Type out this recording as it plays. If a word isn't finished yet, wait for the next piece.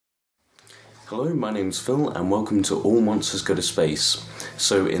Hello, my name's Phil and welcome to All Monsters Go to Space.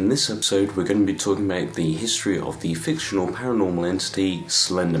 So in this episode we're going to be talking about the history of the fictional paranormal entity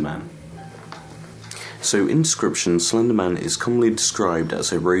Slenderman. So in description, Slenderman is commonly described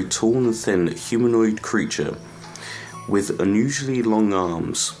as a very tall and thin humanoid creature with unusually long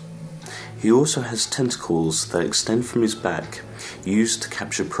arms. He also has tentacles that extend from his back, used to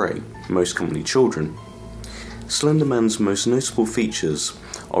capture prey, most commonly children. Slenderman's most notable features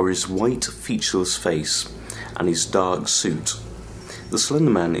are his white, featureless face and his dark suit. The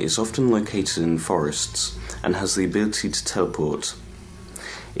Slenderman is often located in forests and has the ability to teleport.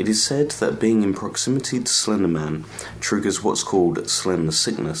 It is said that being in proximity to Slenderman triggers what's called Slender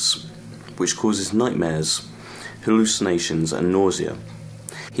sickness, which causes nightmares, hallucinations and nausea.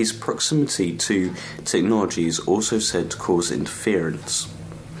 His proximity to technology is also said to cause interference.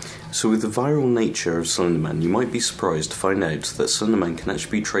 So with the viral nature of Slenderman, you might be surprised to find out that Slenderman can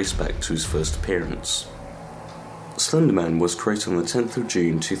actually be traced back to his first appearance. Slenderman was created on the 10th of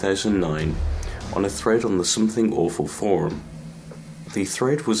June 2009 on a thread on the Something Awful forum. The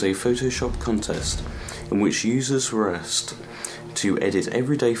thread was a Photoshop contest in which users were asked to edit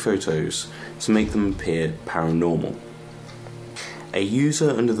everyday photos to make them appear paranormal. A user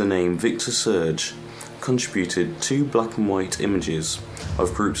under the name Victor Surge contributed 2 black and white images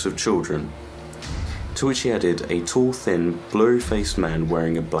of groups of children, to which he added a tall, thin, blurry-faced man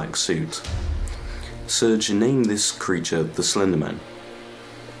wearing a black suit. Surge named this creature the Slenderman.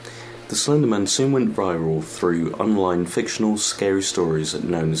 The Slenderman soon went viral through online fictional scary stories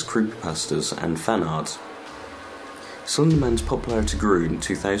known as creepypastas and fan art. Slenderman's popularity grew in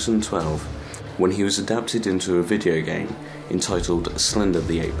 2012 when he was adapted into a video game entitled Slender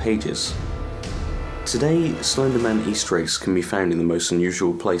the 8 Pages. Today, Slenderman Easter eggs can be found in the most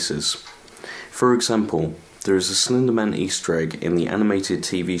unusual places. For example, there is a Slenderman Easter egg in the animated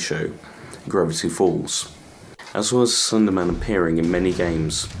TV show Gravity Falls, as well as Slenderman appearing in many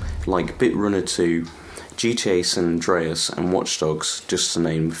games like Bit Runner 2, GTA San Andreas and Watch Dogs, just to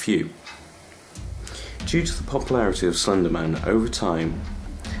name a few. Due to the popularity of Slenderman over time,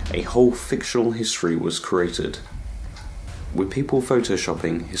 a whole fictional history was created, with people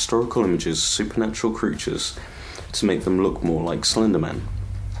photoshopping historical images of supernatural creatures to make them look more like Slenderman.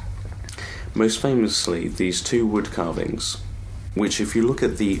 Most famously, these 2 wood carvings, which if you look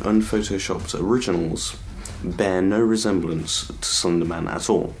at the unphotoshopped originals, bear no resemblance to Slenderman at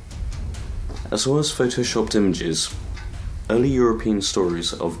all. As well as photoshopped images, early European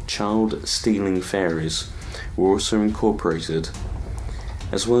stories of child-stealing fairies were also incorporated,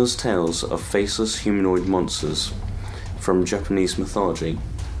 as well as tales of faceless humanoid monsters from Japanese mythology,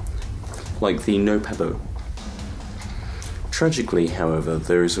 like the Nopebo. Tragically, however,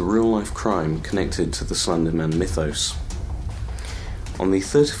 there is a real-life crime connected to the Slenderman mythos. On the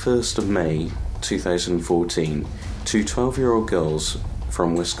 31st of May 2014, 2 12-year-old girls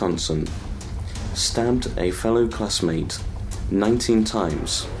from Wisconsin stabbed a fellow classmate 19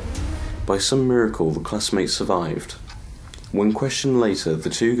 times. By some miracle, the classmate survived. When questioned later, the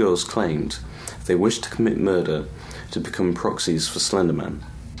 2 girls claimed they wished to commit murder to become proxies for Slenderman.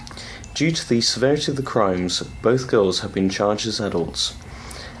 Due to the severity of the crimes, both girls have been charged as adults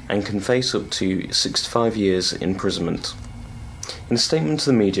and can face up to 65 years imprisonment. In a statement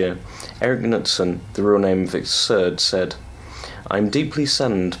to the media, Eric Knudsen, the real name of Victor Surge, said, "I am deeply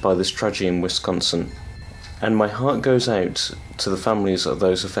saddened by this tragedy in Wisconsin, and my heart goes out to the families of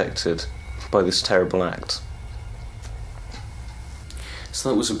those affected by this terrible act." So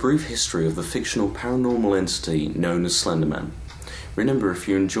that was a brief history of the fictional paranormal entity known as Slenderman. Remember, if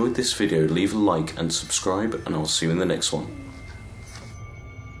you enjoyed this video, leave a like and subscribe, and I'll see you in the next one.